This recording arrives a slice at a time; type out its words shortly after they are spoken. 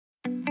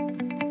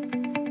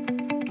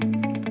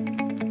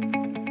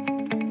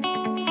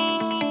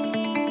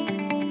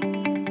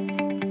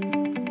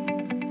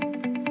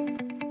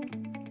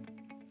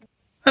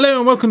Hello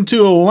and welcome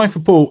to Life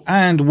of Paul,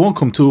 and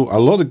welcome to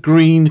a lot of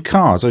green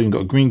cards. I've even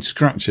got a green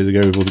scratcher to go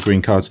with all the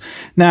green cards.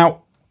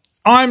 Now,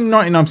 I'm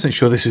 99%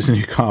 sure this is a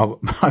new card.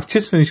 I've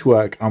just finished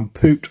work. I'm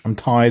pooped. I'm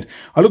tired.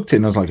 I looked at it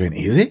and I was like going,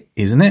 is it?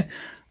 Isn't it?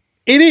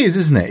 It is,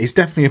 isn't it? It's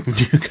definitely a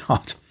new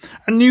card.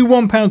 A new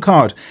 £1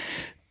 card.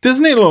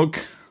 Doesn't it look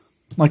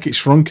like it's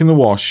shrunk in the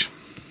wash?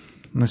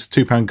 And that's a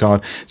 £2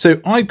 card.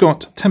 So I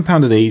got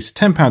 £10 of these,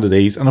 £10 of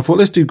these, and I thought,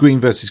 let's do green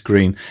versus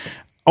green.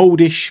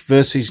 Oldish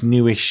versus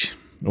newish.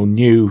 Or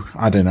new,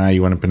 I don't know how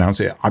you want to pronounce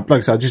it. Like I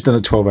said, I've just done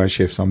a 12-hour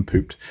shift, so I'm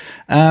pooped.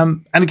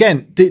 And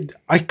again,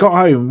 I got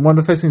home, one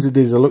of the first things I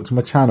did is I looked at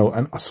my channel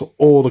and I saw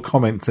all the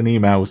comments and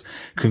emails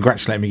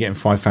congratulating me getting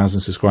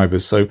 5,000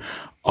 subscribers. So,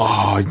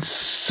 I'm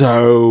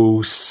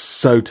so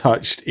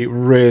touched. It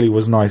really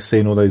was nice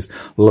seeing all those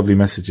lovely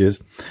messages.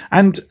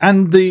 And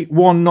the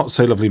one not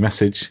so lovely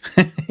message,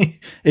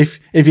 if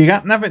you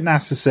got nothing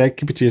nice to say,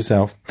 keep it to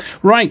yourself.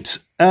 Right.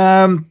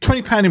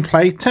 £20 in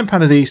play,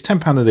 £10 of these,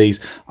 £10 of these.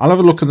 I'll have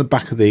a look on the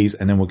back of these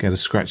and then we'll get a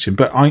scratching.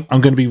 But I'm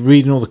going to be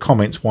reading all the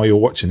comments while you're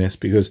watching this,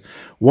 because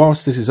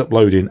whilst this is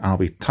uploading, I'll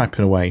be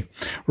typing away.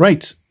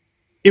 Right,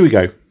 here we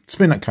go.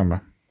 Spin that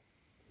camera.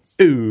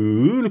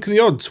 Ooh, look at the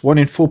odds. 1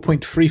 in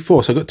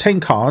 4.34. So I've got 10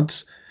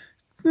 cards.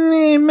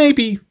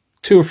 Maybe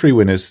 2 or 3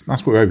 winners.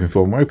 That's what we're hoping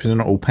for. And we're hoping they're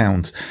not all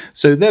pounds.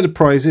 So they're the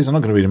prizes. I'm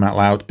not going to read them out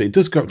loud, but it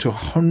does go up to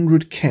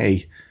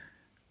 100k.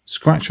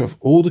 Scratch off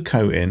all the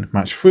coating,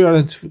 match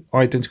 3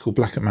 identical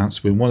black amounts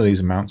to win one of these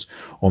amounts,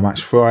 or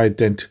match 4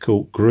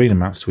 identical green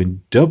amounts to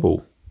win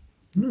double.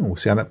 Oh, we'll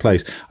see how that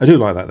plays. I do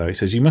like that though. It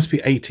says you must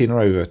be 18 or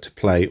over to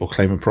play or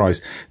claim a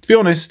prize. To be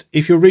honest,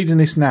 if you're reading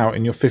this now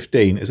and you're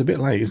 15, it's a bit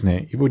late, isn't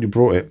it? You've already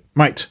brought it.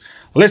 Right,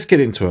 let's get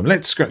into them.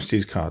 Let's scratch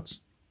these cards.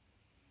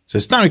 So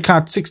starting with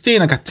card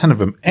 16, I got 10 of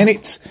them. And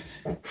it's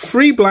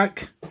 3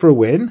 black for a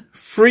win,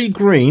 3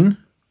 green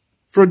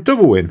for a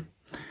double win.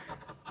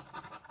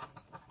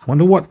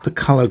 Wonder what the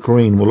colour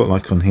green will look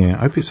like on here.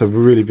 I hope it's a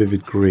really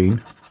vivid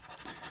green.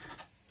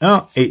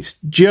 Oh, it's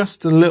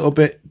just a little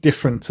bit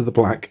different to the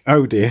black.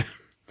 Oh dear.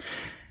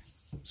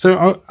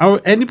 So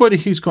anybody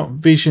who's got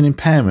vision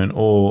impairment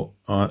or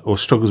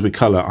struggles with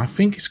colour, I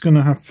think it's going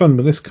to have fun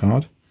with this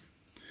card.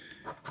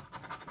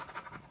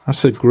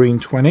 That's a green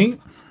 20.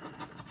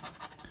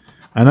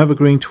 Another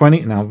green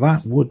 20. Now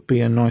that would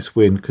be a nice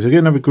win, because if I get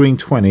another green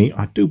 20,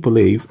 I do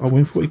believe I'll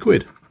win 40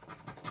 quid.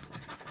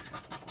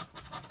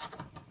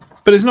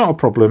 But it's not a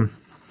problem,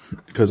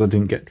 because I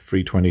didn't get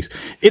 3 20s.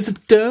 It's a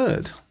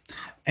dirt.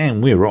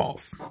 And we're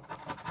off.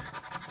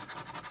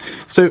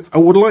 So I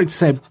would like to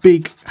say a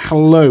big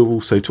hello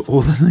also to all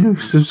the new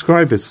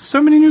subscribers.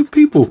 So many new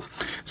people.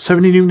 So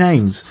many new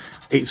names.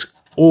 It's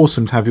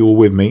awesome to have you all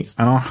with me.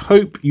 And I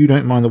hope you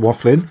don't mind the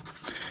waffling.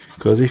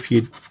 Because if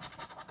you're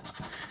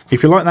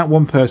like that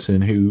one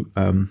person who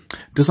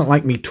doesn't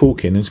like me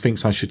talking and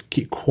thinks I should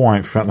keep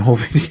quiet throughout the whole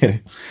video,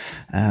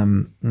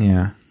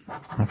 yeah.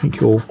 I think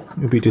you'll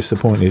be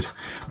disappointed.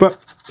 But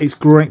it's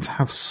great to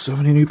have so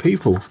many new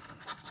people.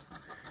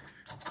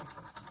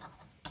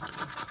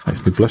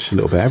 Makes me blush a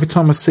little bit. Every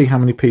time I see how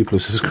many people are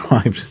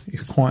subscribed,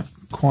 it's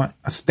quite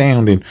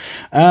astounding.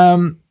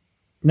 No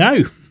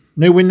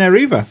win there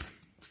either.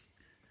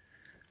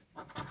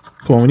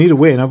 Come on, we need a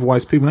win,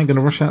 otherwise people ain't going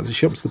to rush out to the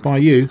shops to buy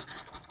you.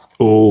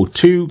 Oh,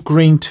 2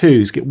 green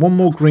 2s. Get 1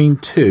 more green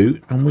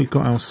 2, and we've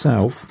got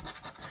ourselves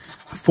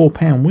a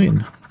 £4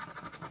 win.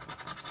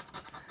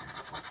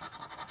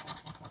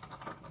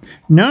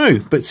 No,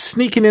 but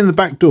sneaking in the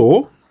back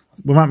door,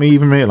 without me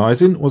even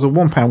realising, was a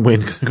 £1 win,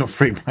 because I got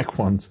 3 black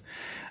ones.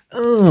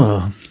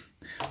 Ugh.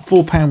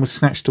 £4 was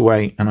snatched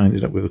away, and I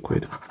ended up with a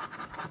quid.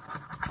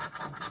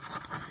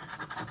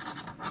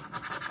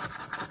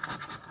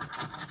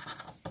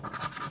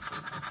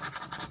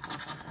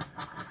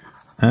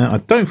 I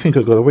don't think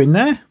I got a win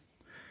there.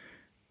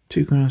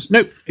 2 cards.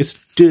 Nope,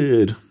 it's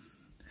dead.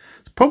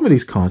 The problem with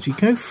these cards, you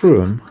go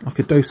through them like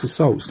a dose of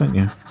salts, don't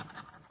you?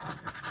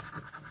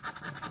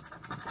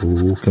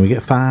 Ooh, can we get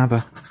a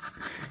fiver?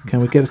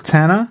 Can we get a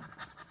tenner?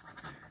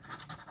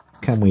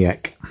 Can we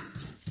heck?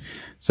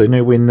 So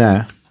no win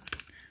there.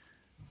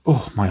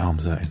 Oh, my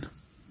arm's hurting.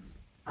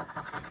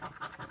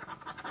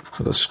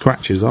 I've got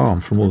Scratch's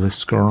arm from all this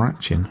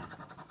scratching.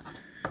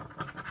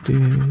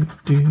 And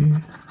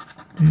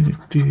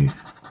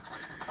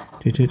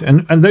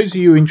those of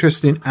you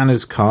interested in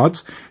Anna's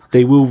cards,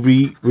 they will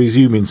be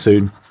resuming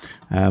soon.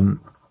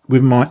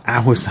 With my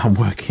hours I'm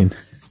working.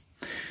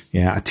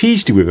 Yeah, I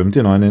teased you with them,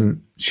 didn't I? And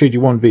then showed you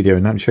one video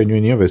and I haven't shown you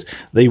any others.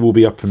 They will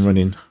be up and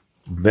running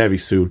very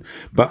soon.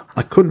 But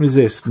I couldn't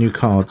resist new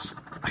cards.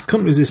 I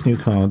couldn't resist new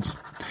cards.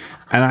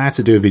 And I had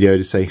to do a video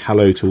to say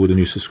hello to all the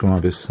new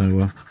subscribers.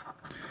 So,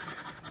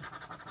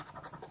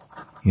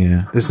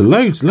 yeah, there's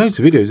loads of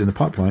videos in the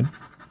pipeline.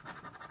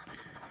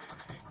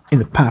 In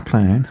the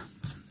pipeline.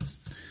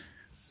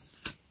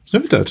 It's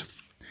never done.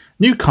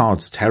 New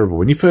cards, terrible.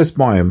 When you first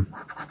buy them,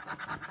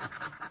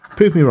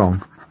 prove me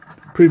wrong.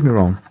 Prove me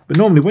wrong. But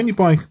normally when you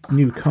buy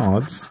new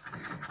cards,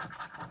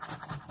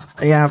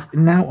 they have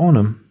now on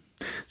them.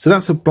 So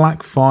that's a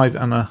black 5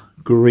 and a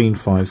green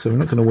 5. So we're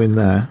not going to win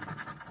there.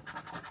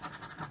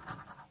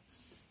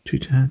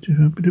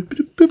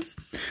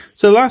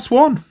 So last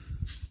one.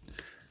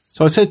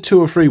 So I said 2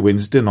 or 3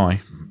 wins, didn't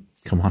I?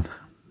 Come on.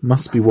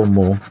 Must be one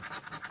more.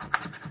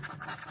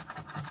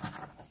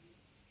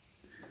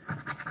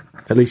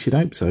 At least you'd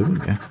hope so,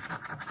 wouldn't you?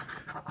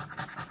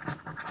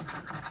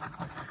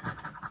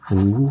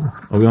 Ooh,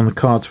 are we on the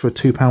cards for a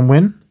 £2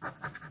 win?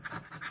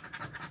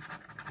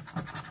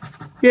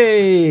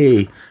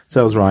 Yay!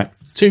 So I was right.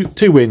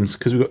 Two wins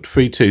because we've got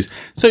 3 2s.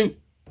 So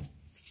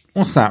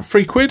what's that?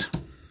 £3?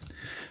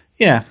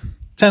 Yeah,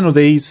 10 of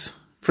these,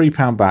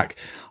 £3 back.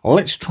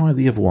 Let's try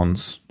the other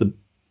ones.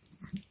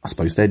 I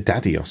suppose they're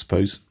daddy. I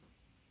suppose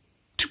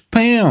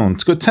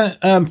 £2. Got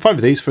 5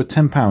 of these for a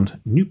 £10.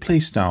 New play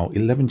style.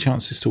 11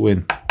 chances to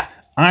win.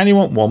 I only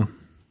want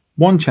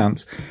one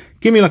chance.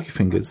 Give me lucky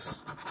fingers.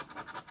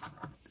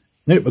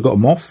 Nope, I got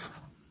them off.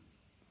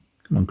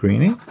 Come on,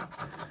 Greenie.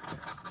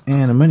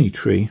 And a money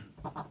tree.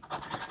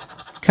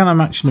 Can I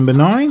match number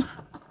 9?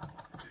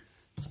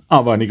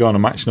 I've only gone to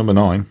match number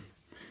 9.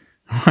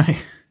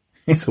 Right,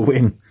 it's a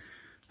win.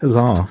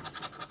 Huzzah.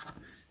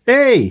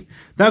 Hey,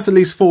 that's at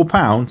least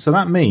 £4, so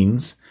that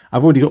means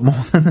I've already got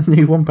more than the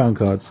new £1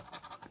 cards.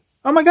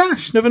 Oh my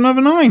gosh,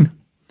 another 9.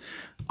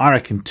 I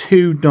reckon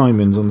 2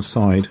 diamonds on the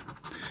side.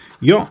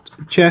 Yacht,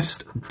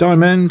 chest,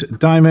 diamond,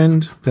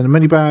 then a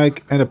money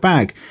bag and a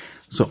bag.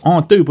 So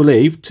I do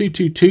believe 2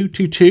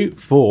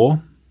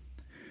 for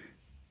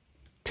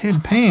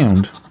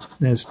 £10.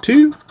 There's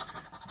 2,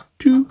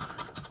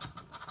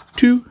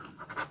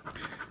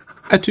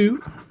 a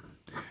 2.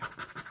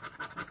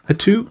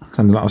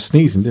 Sounded like I was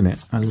sneezing, didn't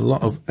it? A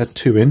lot of a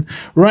 2 in.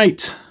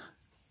 Right.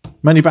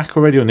 Money back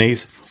already on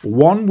these.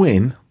 1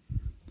 win.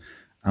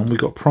 And we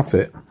got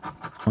profit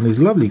on these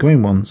lovely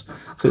green ones.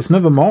 So it's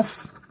another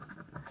moth.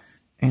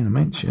 And a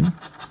mention.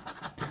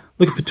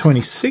 Looking for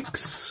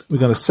 26. We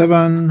got a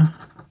 7,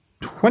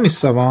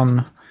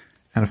 27,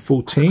 and a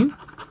 14.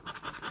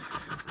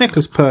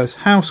 Necklace, purse,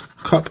 house,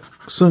 cup,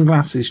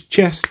 sunglasses,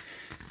 chest.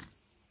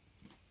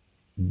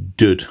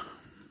 Dud.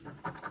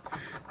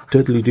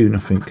 Dudley do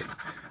nothing.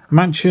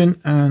 Mansion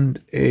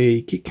and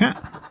a Kit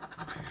Kat.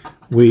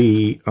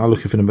 We are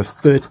looking for number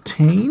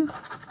 13.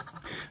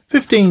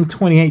 15,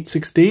 28,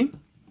 16.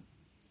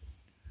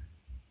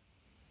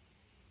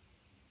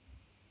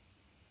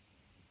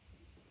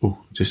 Oh,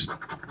 just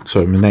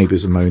sorry, my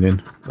neighbours are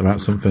moaning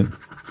about something.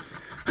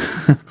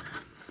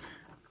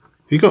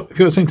 If you've got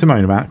something to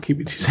moan about, keep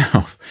it to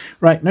yourself.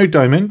 Right, no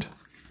diamond.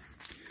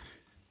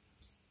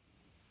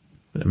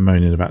 But I'm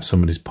moaning about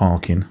somebody's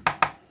parking.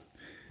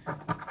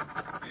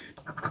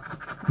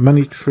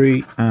 Money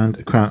tree and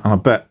a crown. And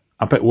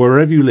I bet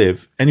wherever you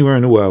live, anywhere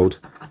in the world,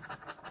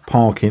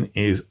 parking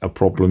is a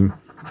problem.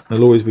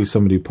 There'll always be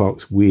somebody who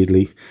parks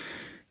weirdly.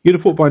 You'd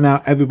have thought by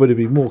now everybody would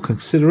be more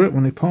considerate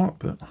when they park,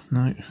 but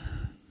no.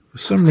 For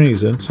some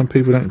reason, some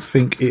people don't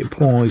think it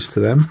applies to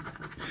them.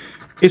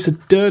 It's a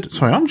dirt.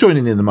 Sorry, I'm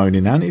joining in the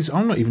moaning now.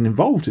 I'm not even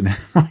involved in it.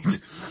 Right.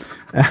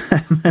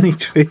 Money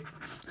tree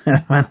and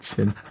a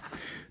mansion.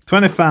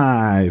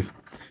 25.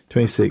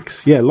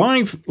 26. Yeah,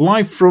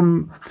 live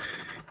from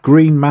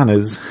Green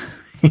Manors.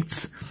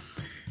 It's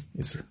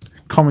a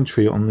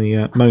commentary on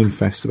the Moan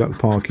Fest about the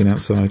parking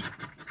outside.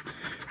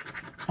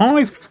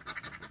 I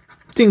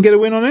didn't get a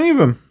win on any of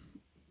them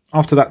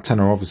after that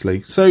tenner,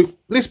 obviously. So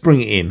let's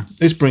bring it in.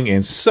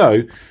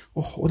 So,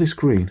 what is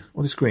green?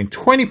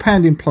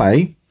 £20 in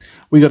play.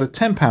 We got a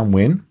 £10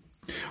 win.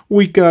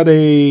 We got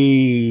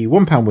a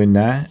 £1 win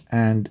there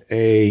and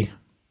a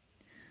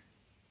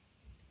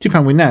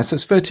 £2 win there. So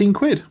that's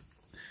 £13.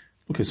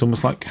 Look, it's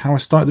almost like how I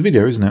started the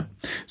video, isn't it?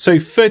 So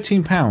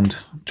 £13,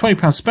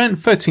 £20 spent,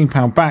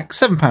 £13 back,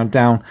 £7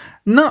 down.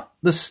 Not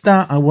the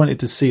start I wanted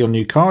to see on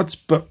new cards,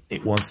 but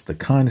it was the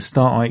kind of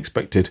start I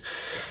expected.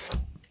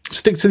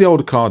 Stick to the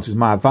older cards is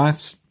my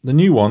advice. The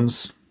new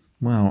ones,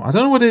 well, I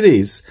don't know what it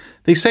is.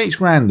 They say it's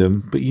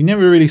random, but you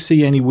never really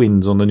see any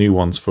wins on the new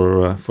ones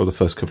for the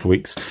first couple of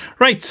weeks.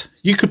 Right,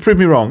 you could prove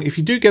me wrong. If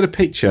you do get a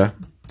picture,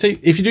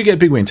 if you do get a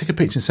big win, take a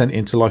picture and send it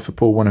in to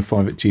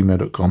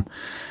lifeforpaul105@gmail.com.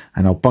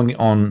 And I'll bung it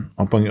on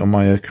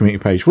my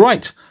community page.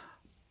 Right.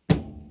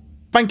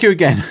 Thank you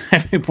again,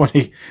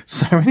 everybody.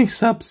 So many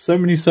subs.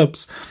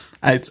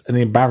 It's an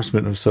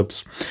embarrassment of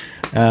subs.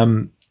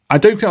 I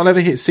don't think I'll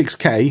ever hit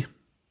 6K.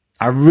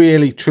 I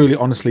really, truly,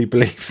 honestly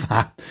believe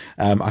that.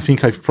 I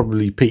think I've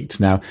probably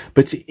peaked now.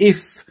 But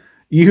if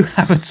you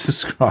haven't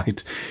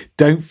subscribed,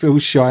 don't feel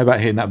shy about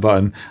hitting that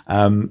button.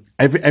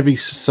 Every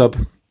sub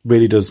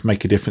really does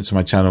make a difference to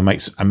my channel,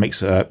 makes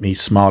me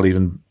smile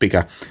even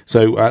bigger.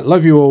 So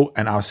love you all,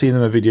 and I'll see you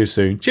in a video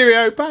soon.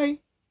 Cheerio, bye.